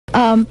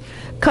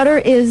Cutter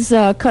is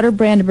Cutter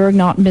Brandenburg,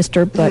 not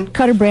Mr., but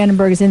Cutter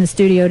Brandenburg is in the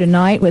studio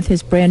tonight with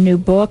his brand new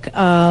book,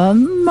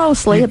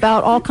 mostly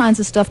about all kinds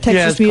of stuff,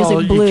 Texas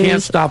music, blues. You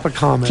Can't Stop a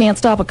Comet. Can't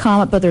Stop a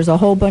Comet, but there's a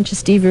whole bunch of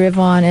Stevie Ray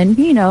Vaughan, and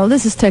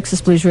this is Texas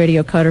Blues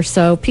Radio, Cutter,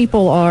 so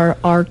people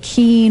are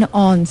keen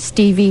on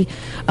Stevie,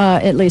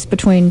 at least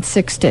between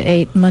 6 to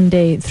 8,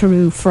 Monday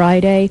through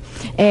Friday,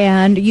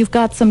 and you've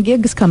got some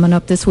gigs coming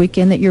up this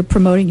weekend that you're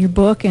promoting your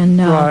book, and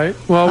right.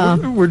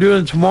 Well, we're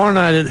doing tomorrow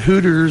night at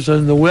Hooters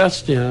in the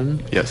West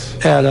End.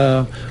 Yes. At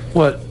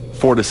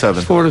 4 to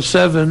 7. 4 to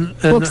 7,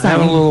 and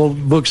have a little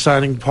book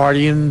signing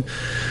party, and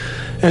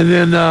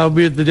then we'll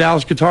be at the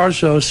Dallas Guitar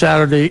Show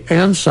Saturday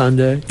and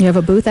Sunday. You have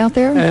a booth out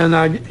there? And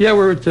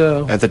we're at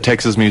the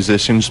Texas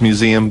Musicians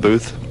Museum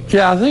booth.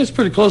 Yeah, I think it's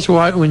pretty close to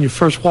right when you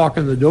first walk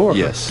in the door.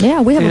 Yes.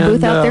 Yeah, we have a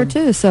booth out there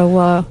too,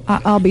 so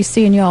I'll be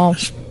seeing y'all.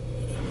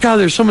 God,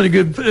 there's so many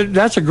good.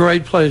 That's a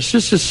great place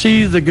just to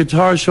see the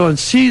guitar show and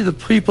see the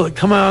people that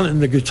come out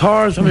and the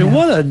guitars. I mean,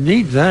 what a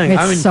neat thing!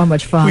 It's so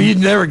much fun. You'd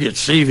never get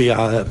Stevie out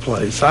of that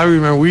place. I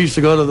remember we used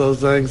to go to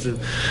those things, and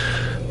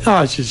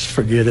just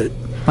forget it.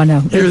 I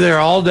know. You're there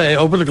all day,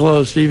 open to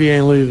close. Stevie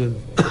ain't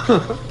leaving.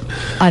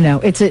 I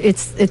know.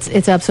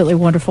 It's absolutely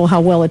wonderful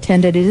how well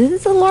attended it is.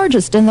 It's the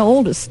largest and the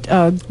oldest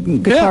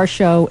guitar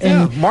show.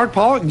 Mark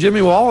Pollock and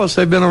Jimmy Wallace,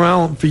 they've been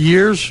around for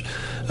years.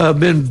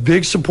 Been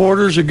big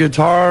supporters of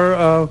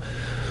guitar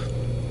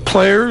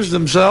players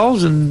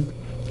themselves and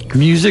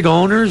music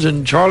owners,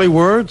 and Charlie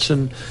Wirtz,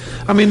 and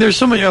I mean there's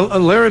so many,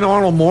 Larry and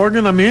Arnold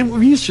Morgan. I mean,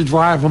 we used to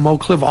drive from Oak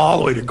Cliff all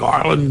the way to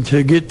Garland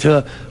to get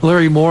to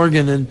Larry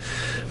Morgan, and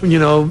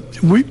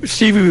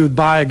Stevie would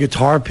buy a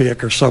guitar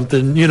pick or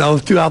something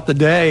throughout the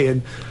day,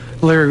 and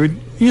Larry would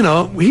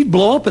he'd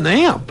blow up an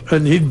amp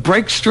and he'd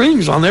break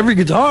strings on every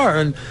guitar,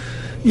 and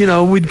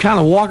we'd kind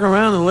of walk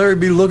around and Larry'd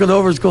be looking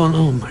over us going,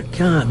 oh, my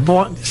God,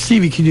 boy,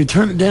 Stevie, can you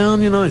turn it down?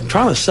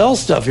 Trying to sell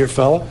stuff here,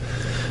 fella.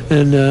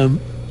 And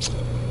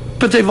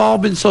but they've all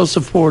been so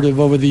supportive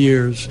over the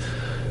years.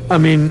 I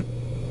mean,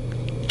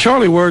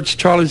 Charlie Wirtz,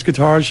 Charlie's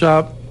Guitar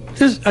Shop,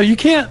 you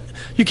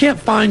can't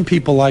find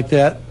people like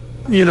that.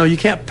 You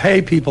can't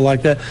pay people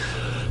like that.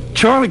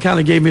 Charlie kind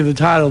of gave me the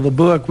title of the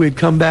book. We'd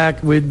come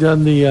back, we'd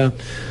done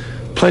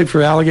played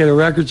for Alligator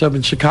Records up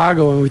in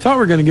Chicago, and we thought we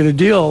were going to get a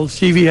deal.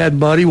 Stevie had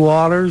Muddy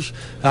Waters,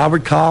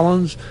 Albert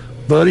Collins,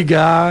 Buddy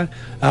Guy,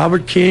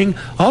 Albert King,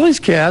 all these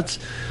cats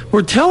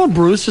were telling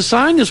Bruce to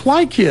sign this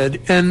white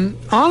kid, and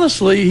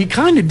honestly, he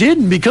kind of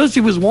didn't because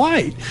he was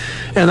white.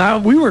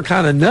 And we were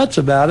kind of nuts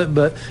about it,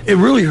 but it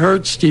really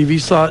hurt Stevie. He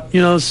thought,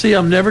 see,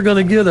 I'm never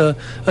going to get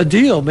a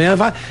deal, man.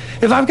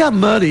 If I've got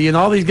Muddy and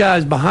all these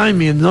guys behind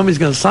me and nobody's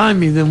going to sign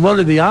me, then what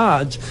are the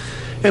odds?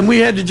 And we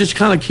had to just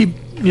kind of keep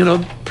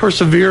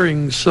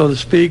persevering, so to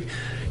speak.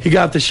 He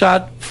got the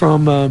shot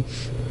from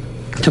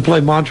to play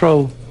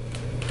Montreux,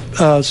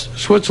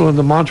 Switzerland,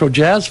 the Montreux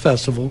Jazz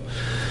Festival,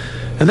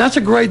 and that's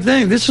a great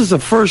thing. This is the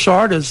first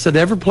artist that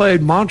ever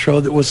played Montreux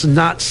that was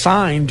not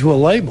signed to a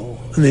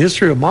label in the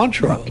history of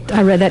Montreux.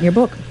 I read that in your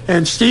book.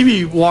 And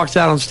Stevie walks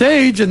out on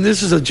stage, and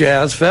this is a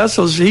jazz fest,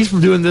 so he's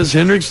doing this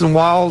Hendrix and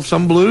Wild,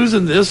 some blues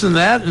and this and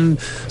that,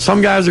 and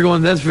some guys are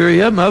going, that's very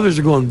hip, and others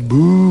are going,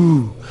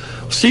 boo.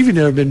 Stevie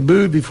never been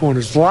booed before in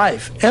his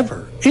life,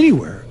 ever,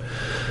 anywhere.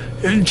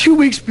 And 2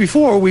 weeks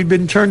before, we'd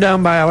been turned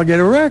down by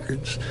Alligator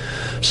Records.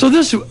 So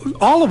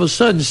all of a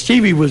sudden,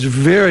 Stevie was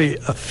very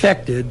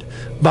affected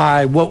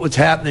by what was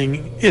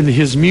happening in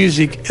his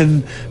music,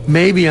 and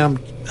maybe I'm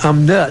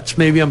nuts,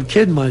 maybe I'm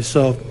kidding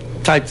myself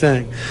type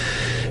thing.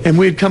 And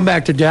we'd come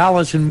back to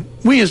Dallas, and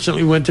we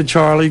instantly went to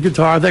Charlie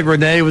Guitar. I think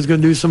Renee was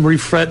going to do some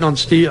refretting on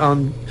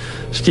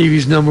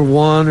Stevie's number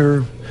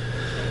one,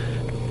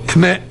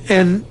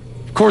 and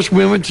of course,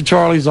 we went to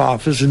Charlie's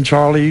office, and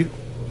Charlie,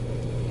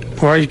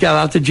 he got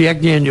out the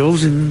Jack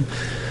Daniels, and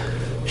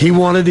he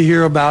wanted to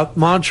hear about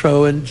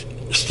Montreux, and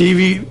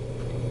Stevie,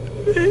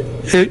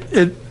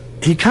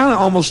 he kind of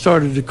almost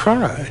started to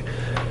cry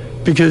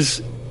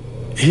because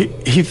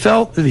he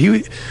felt that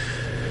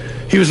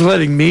he was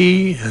letting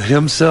me,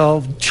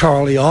 himself,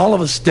 Charlie, all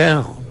of us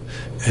down.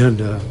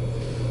 And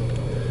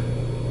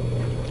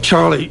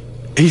Charlie,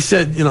 he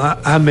said,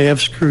 I may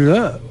have screwed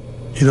up.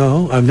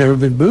 I've never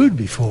been booed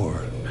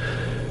before.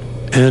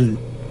 And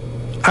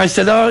I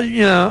said,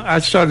 I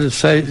started to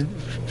say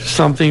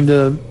something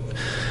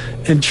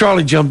and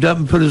Charlie jumped up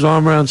and put his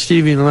arm around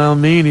Stevie and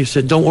around me, and he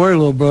said, don't worry,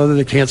 little brother,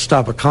 they can't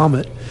stop a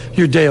comet.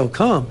 Your day will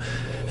come.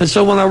 And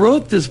so when I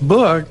wrote this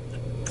book,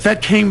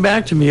 that came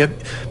back to me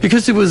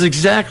because it was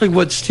exactly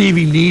what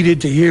Stevie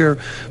needed to hear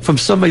from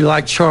somebody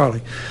like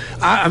Charlie.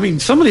 I mean,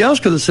 somebody else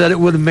could have said it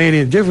wouldn't have made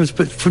any difference,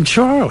 but from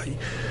Charlie,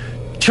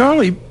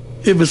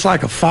 it was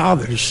like a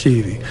father to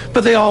Stevie.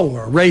 But they all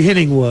were. Ray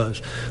Henning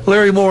was.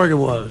 Larry Morgan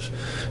was.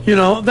 They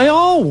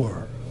all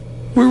were.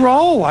 We were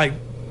all like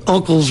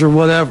uncles or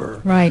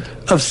whatever. Right.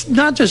 Of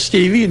not just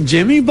Stevie and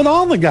Jimmy, but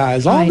all the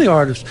guys, all the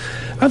artists.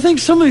 I think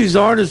some of these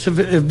artists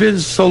have been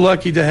so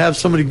lucky to have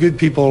so many good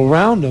people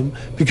around them,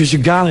 because you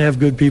got to have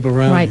good people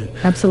around you.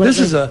 Right, absolutely.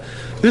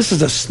 This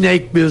is a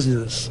snake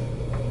business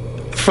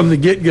from the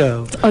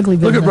get-go. It's ugly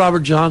business. Look at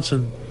Robert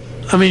Johnson.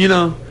 I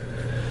mean,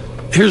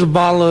 here's a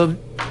bottle of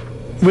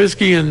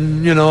whiskey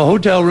and, a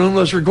hotel room.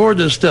 Let's record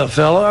this stuff,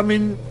 fella. I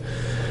mean,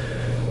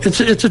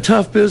 it's a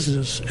tough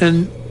business.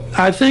 And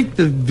I think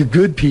the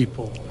good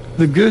people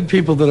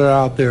that are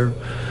out there,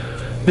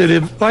 that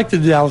have, like the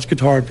Dallas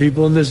Guitar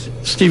people and this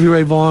Stevie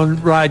Ray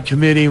Vaughan Ride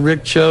Committee,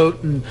 Rick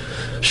Choate and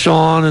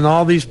Sean and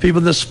all these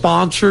people, the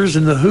sponsors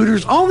and the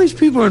Hooters, all these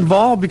people are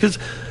involved because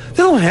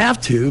they don't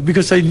have to,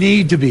 because they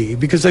need to be,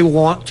 because they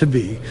want to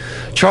be.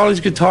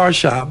 Charlie's Guitar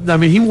Shop, I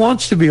mean, he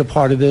wants to be a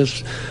part of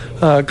this.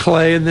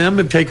 Clay and them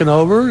have taken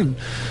over. And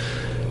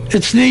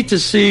it's neat to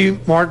see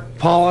Mark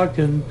Pollock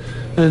and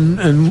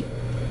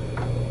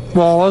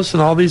Wallace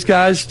and all these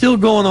guys still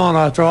going on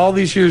after all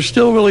these years,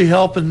 still really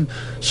helping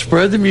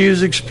spread the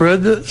music,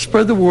 spread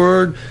the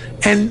word,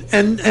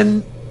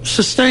 and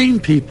sustain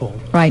people.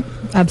 Right,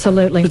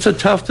 absolutely. It's a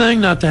tough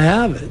thing not to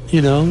have it.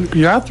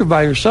 You're out there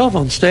by yourself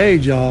on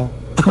stage, y'all.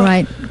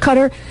 Right,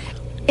 Cutter.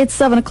 It's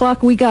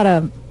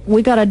 7:00.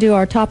 We gotta do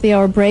our top of the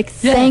hour break.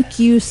 Yeah. Thank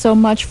you so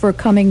much for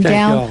coming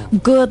down. Y'all.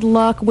 Good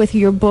luck with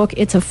your book.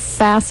 It's a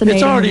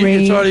fascinating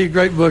read. It's already a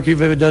great book.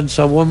 You've ever done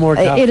so. One more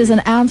copy. It is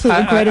an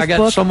absolutely greatest I got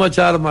book. so much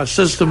out of my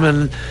system,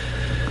 and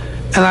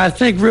I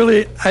think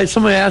really,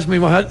 somebody asked me,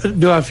 well, how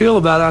do I feel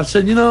about it? I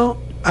said,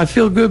 I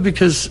feel good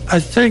because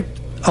I think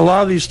a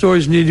lot of these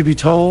stories need to be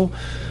told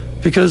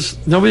because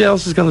nobody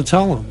else is going to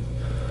tell them.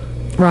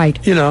 Right.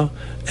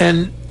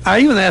 And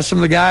I even asked some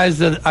of the guys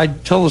that I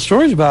tell the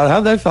stories about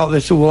how they felt. They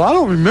said, well, I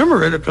don't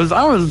remember it because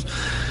I was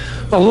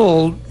a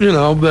little,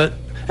 but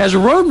as a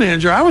road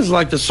manager, I was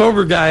like the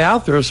sober guy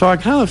out there. So I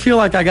kind of feel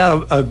like I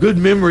got a good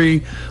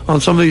memory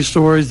on some of these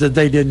stories that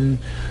they didn't.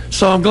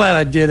 So I'm glad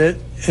I did it.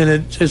 And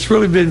it's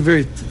really been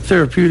very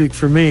therapeutic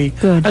for me.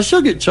 Good. I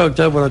still get choked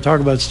up when I talk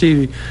about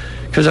Stevie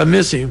because I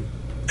miss him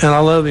and I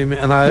love him.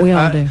 And we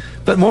all do.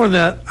 But more than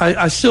that,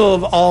 I still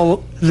have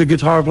all the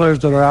guitar players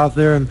that are out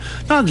there, and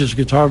not just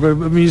guitar players,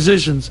 but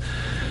musicians.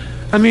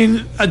 I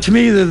mean, to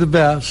me, they're the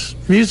best.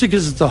 Music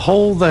is the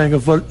whole thing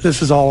of what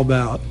this is all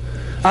about.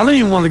 I don't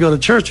even want to go to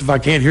church if I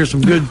can't hear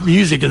some good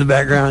music in the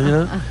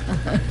background,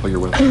 Oh, you're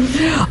welcome.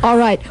 All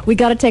right, we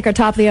got to take our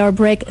top of the hour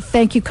break.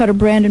 Thank you, Cutter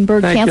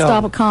Brandenburg. Thank Can't y'all.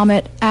 Stop a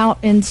Comet, out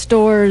in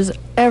stores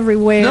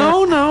everywhere.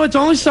 No, it's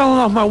only selling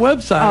off my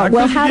website. I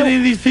well, couldn't get any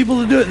of these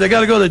people to do it. They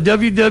got to go to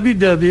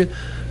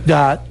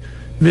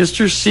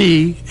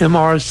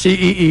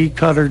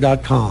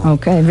www.MrCeeCutter.com.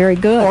 Okay, very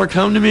good. Or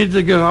come to me at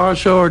the guitar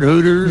show or at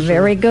Hooters.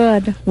 Very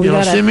good.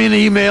 Send me an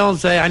email and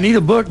say, I need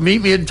a book.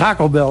 Meet me at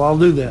Taco Bell. I'll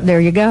do that.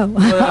 There you go.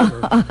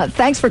 Whatever.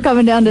 Thanks for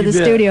coming down to the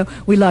bet. studio.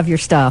 We love your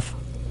stuff.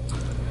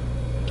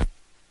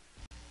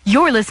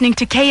 You're listening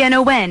to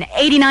KNON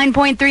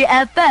 89.3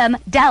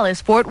 FM,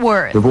 Dallas, Fort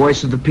Worth. The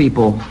voice of the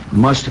people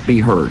must be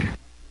heard.